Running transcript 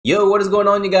Yo, what is going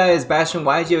on, you guys? Bashtian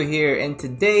YGO here, and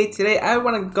today I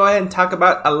want to go ahead and talk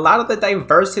about a lot of the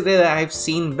diversity that I've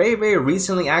seen very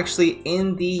recently actually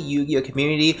in the Yu-Gi-Oh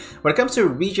community when it comes to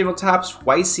regional tops,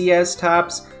 YCS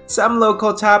tops, some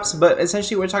local tops, but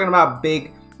essentially we're talking about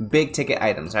big ticket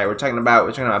items, right? We're talking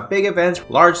about big events,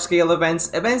 large scale events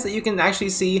that you can actually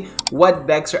see what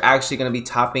decks are actually going to be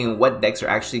topping and what decks are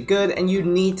actually good, and you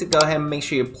need to go ahead and make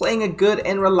sure you're playing a good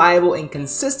and reliable and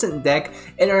consistent deck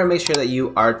in order to make sure that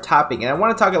you are topping. And I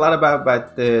want to talk a lot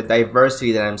about the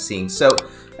diversity that I'm seeing. So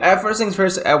first things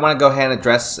first, I want to go ahead and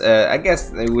address I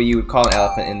guess what you would call an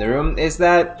elephant in the room, is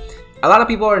that a lot of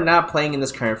people are not playing in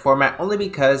this current format only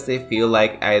because they feel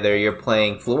like either you're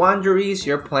playing Fluanderies,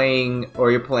 you're playing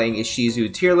Ishizu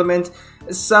Tearlament,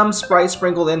 some Sprite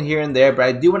sprinkled in here and there, but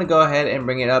I do want to go ahead and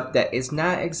bring it up that it's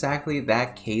not exactly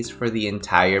that case for the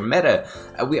entire meta.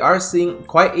 We are seeing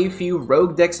quite a few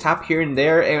rogue decks top here and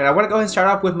there, and I want to go ahead and start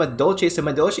off with Madolche. So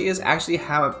Madolche is actually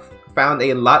found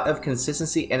a lot of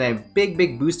consistency and a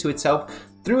big boost to itself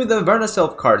through the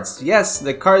Vernaself cards. Yes,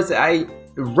 the cards that I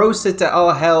roasted to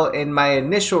all hell in my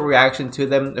initial reaction to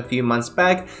them a few months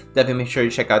back. Definitely make sure you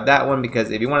check out that one,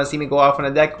 because if you want to see me go off on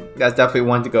a deck, that's definitely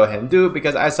one to go ahead and do,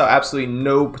 because I saw absolutely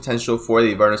no potential for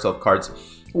the Vernaself cards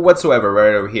whatsoever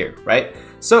right over here, right?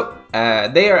 So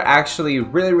they are actually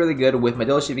really good with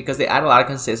Madolche because they add a lot of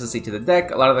consistency to the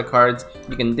deck. A lot of the cards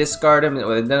you can discard them,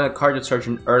 or then a card to search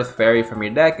an Earth Fairy from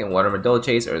your deck, and one of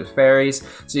Madolche's Earth Fairies.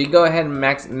 So you go ahead and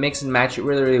mix and match it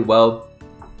really well.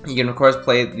 You can of course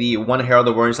play the one Herald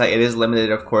of Orange Light. It is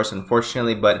limited, of course,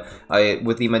 unfortunately, but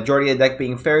with the majority of the deck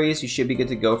being fairies, you should be good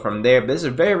to go from there. But this is a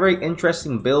very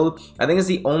interesting build. I think it's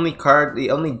the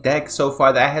only deck so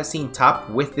far that I have seen top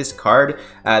with this card.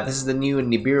 This is the new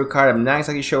Nibiru card. I'm not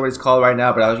exactly sure what it's called right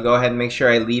now, but I'll go ahead and make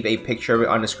sure I leave a picture of it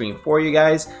on the screen for you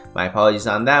guys. My apologies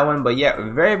on that one, but yeah,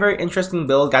 very interesting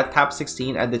build. Got top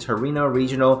 16 at the Torino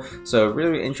Regional, so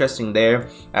really interesting there.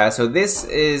 So this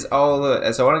is all.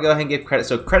 So I want to go ahead and give credit.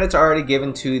 So credits are already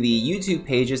given to the YouTube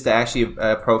pages that actually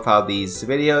profile these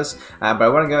videos, but I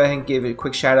want to go ahead and give a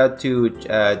quick shout out to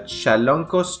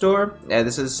Chalonco Store.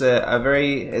 This is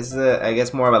I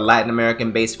guess more of a Latin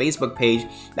American based Facebook page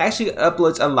that actually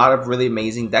uploads a lot of really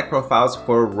amazing deck profiles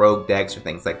for rogue decks or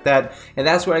things like that, and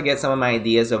that's where I get some of my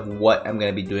ideas of what I'm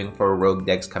going to be doing for rogue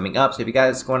decks coming up. So if you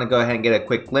guys want to go ahead and get a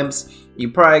quick glimpse, you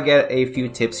probably get a few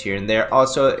tips here and there.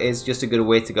 Also, it's just a good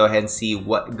way to go ahead and see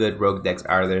what good rogue decks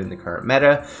are there in the current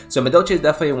meta. So Madolche is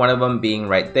definitely one of them, being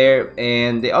right there,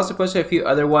 and they also posted a few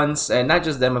other ones, and not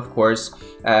just them, of course.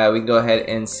 We can go ahead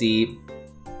and see.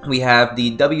 We have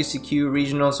the WCQ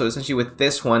regional, so essentially with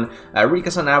this one, Rikka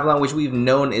Sunavalon, which we've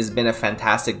known has been a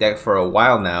fantastic deck for a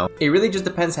while now. It really just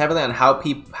depends heavily on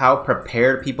how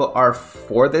prepared people are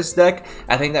for this deck.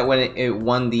 I think that when it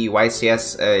won the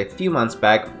YCS a few months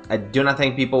back, I do not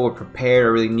think people were prepared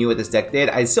or really knew what this deck did.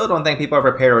 I still don't think people are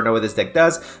prepared or know what this deck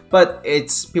does, but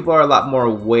people are a lot more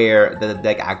aware that the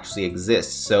deck actually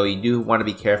exists, so you do want to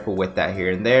be careful with that here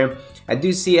and there. I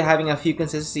do see it having a few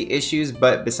consistency issues,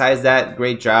 but besides that,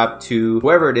 great job to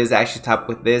whoever it is actually top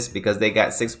with this, because they got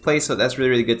 6th place, so that's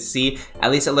really good to see.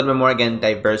 At least a little bit more, again,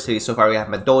 diversity. So far we have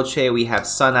Madolche, we have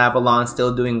Sunavalon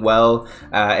still doing well.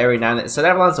 Every now and then,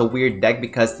 Sunavalon's a weird deck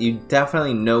because you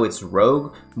definitely know it's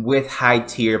rogue with high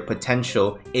tier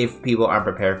potential if people aren't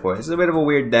prepared for it. It's a bit of a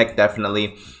weird deck,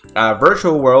 definitely.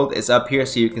 Virtual World is up here,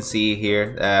 so you can see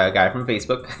here, a guy from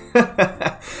Facebook.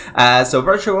 So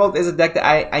Virtual World is a deck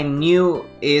that I knew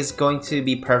is going to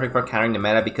be perfect for countering the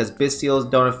meta, because Bystials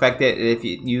don't affect it. If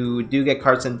you do get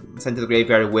cards sent to the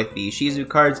graveyard with the Ishizu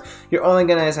cards, you're only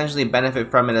going to essentially benefit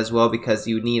from it as well, because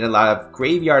you need a lot of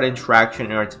graveyard interaction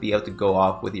in order to be able to go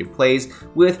off with your plays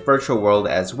with Virtual World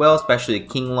as well, especially the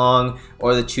King Long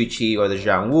or the Chu-Chi or the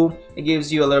Zhang Wu. It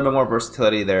gives you a little bit more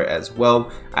versatility there as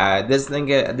well. This thing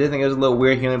is a little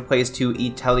weird here in place to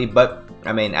eat Telly, but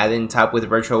I mean, I didn't top with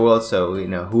Virtual World, so you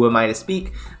know, who am I to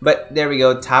speak? But there we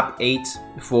go, top 8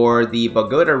 for the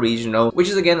Bogota Regional, which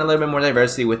is again a little bit more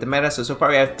diversity with the meta. So far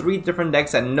we have 3 different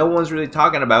decks that no one's really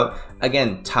talking about,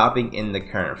 again, topping in the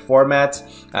current format.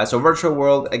 So Virtual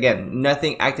World, again,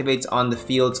 nothing activates on the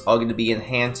field. It's all going to be in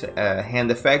hand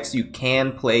effects. You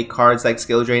can play cards like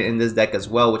Skill Drain in this deck as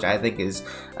well, which I think is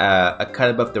a cut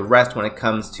above the rest when it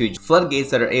comes to floodgates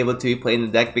that are able to be played in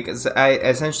the deck, because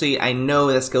I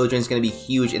know that Skill Drain is going to be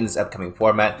huge in this upcoming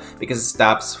format, because it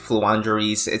stops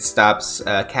Fluanderies, it stops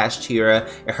Kashtira,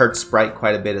 it hurts Sprite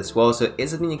quite a bit as well, so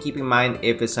it's something to keep in mind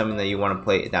if it's something that you want to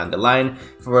play down the line.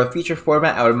 For a future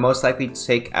format, I would most likely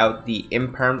take out the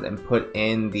Imperm and put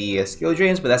in the Skill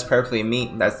Drains, but that's perfectly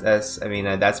me.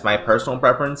 That's my personal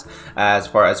preference as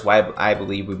far as why I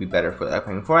believe would be better for the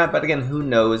upcoming format, but again, who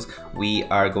knows, we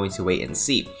are going to wait and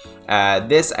see.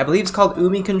 This, I believe, is called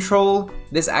Umi Control.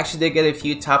 This actually did get a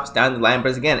few tops down the line,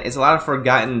 but again, it's a lot of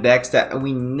forgotten decks that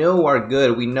we know are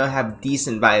good, we know have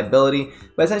decent viability,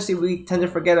 but essentially we tend to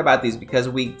forget about these because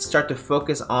we start to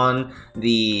focus on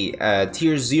the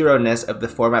tier 0-ness of the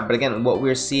format. But again, what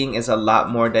we're seeing is a lot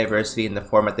more diversity in the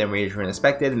format than we originally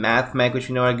expected. Math Mech, which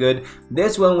we know are good.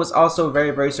 This one was also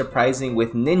very, very surprising,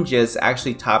 with Ninjas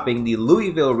actually topping the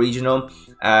Louisville Regional.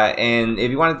 And if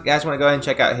you guys want to go ahead and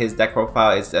check out his deck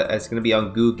profile, it's going to be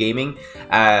on Goo Gaming.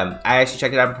 I actually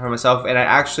checked it out for myself, and I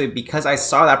actually, because I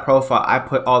saw that profile, I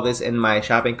put all this in my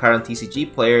shopping cart on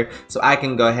TCG Player, so I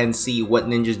can go ahead and see what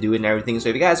Ninjas do and everything. So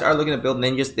if you guys are looking to build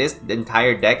Ninjas, this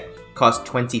entire deck costs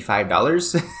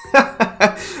 $25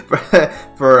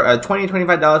 for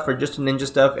 $25 for just the Ninja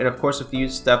stuff, and of course a few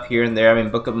stuff here and there. I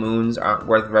mean, Book of Moons aren't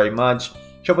worth very much.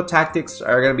 Triple Tactics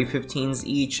are going to be 15s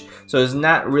each, so it's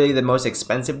not really the most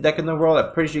expensive deck in the world.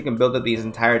 I'm pretty sure you can build up these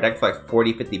entire deck for like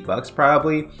 40-50 bucks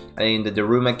probably. I mean, the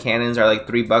Daruma cannons are like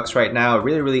 $3 right now.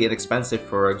 Really, really inexpensive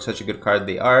for such a good card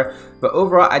they are. But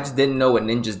overall, I just didn't know what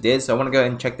Ninjas did, so I want to go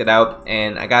ahead and check that out,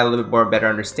 and I got a little bit more better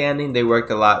understanding. They worked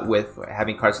a lot with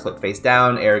having cards flip face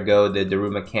down, ergo the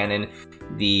Daruma cannon,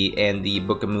 and the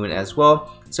Book of Moon as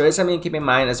well. So it's something to keep in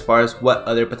mind as far as what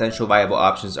other potential viable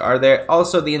options are there.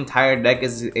 Also, the entire deck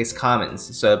is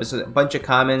commons, so it's a bunch of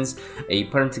commons. You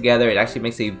put them together, it actually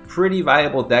makes a pretty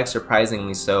viable deck,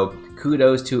 surprisingly so.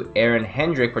 Kudos to Aaron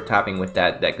Hendrick for topping with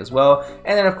that deck as well.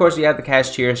 And then of course we have the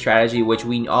Kashtira strategy, which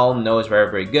we all know is very,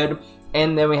 very good.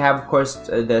 And then we have, of course,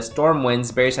 the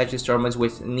Stormwinds, Berry Statue Stormwinds,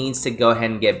 which needs to go ahead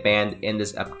and get banned in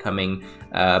this upcoming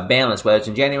ban list. Whether it's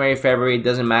in January, February, it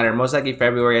doesn't matter. Most likely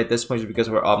February at this point, just because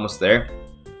we're almost there.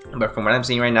 But from what I'm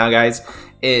seeing right now, guys,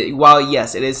 while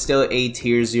yes, it is still a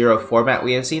tier 0 format,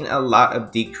 we have seen a lot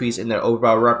of decrease in the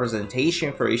overall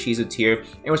representation for Ishizu tier,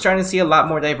 and we're starting to see a lot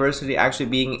more diversity actually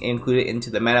being included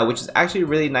into the meta, which is actually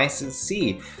really nice to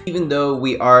see. Even though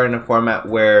we are in a format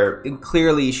where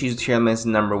clearly Ishizu tier is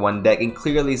the #1 deck, and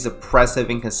clearly is oppressive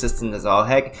and consistent as all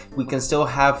heck, we can still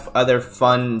have other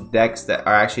fun decks that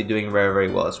are actually doing very, very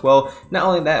well as well. Not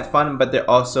only that fun, but they're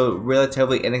also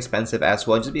relatively inexpensive as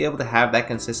well. Just be able to have that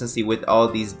consistency with all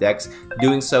these decks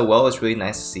doing so well is really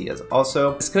nice to see. As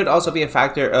also, this could also be a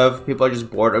factor of people are just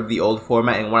bored of the old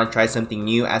format and want to try something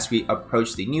new as we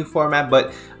approach the new format.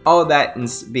 But all that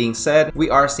being said, we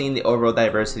are seeing the overall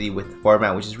diversity with the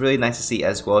format, which is really nice to see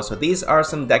as well. So these are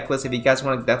some deck lists. If you guys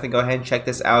want to definitely go ahead and check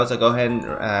this out, so go ahead and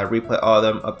replay all of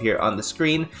them up here on the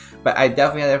screen. But I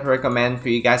definitely recommend for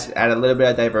you guys to add a little bit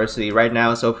of diversity. Right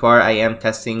now, so far, I am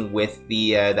testing with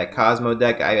the that Cosmo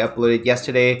deck I uploaded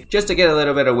yesterday, just to get a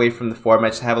little bit away from the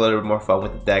format, just have a little bit more fun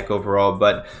with the deck overall.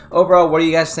 But overall, what do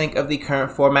you guys think of the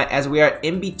current format, as we are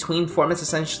in between formats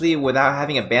essentially without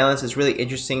having a balance? It's really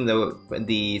interesting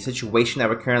the situation that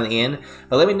we're currently in.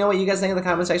 But let me know what you guys think in the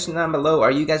comment section down below.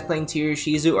 Are you guys playing tier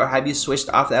Shizu, or have you switched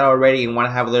off that already and want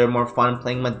to have a little more fun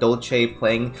playing Madolche,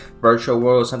 playing Virtual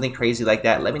World, or something crazy like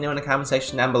that? Let me know in the comment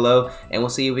section down below, and we'll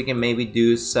see if we can maybe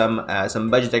do some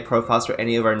budget deck profiles for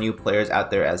any of our new players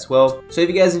out there as well. So if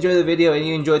you guys enjoyed the video and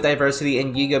you enjoyed diversity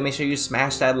and Yu-Gi-Oh, make sure you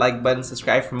smash that like button,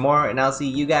 subscribe for more, and I'll see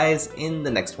you guys in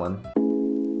the next one.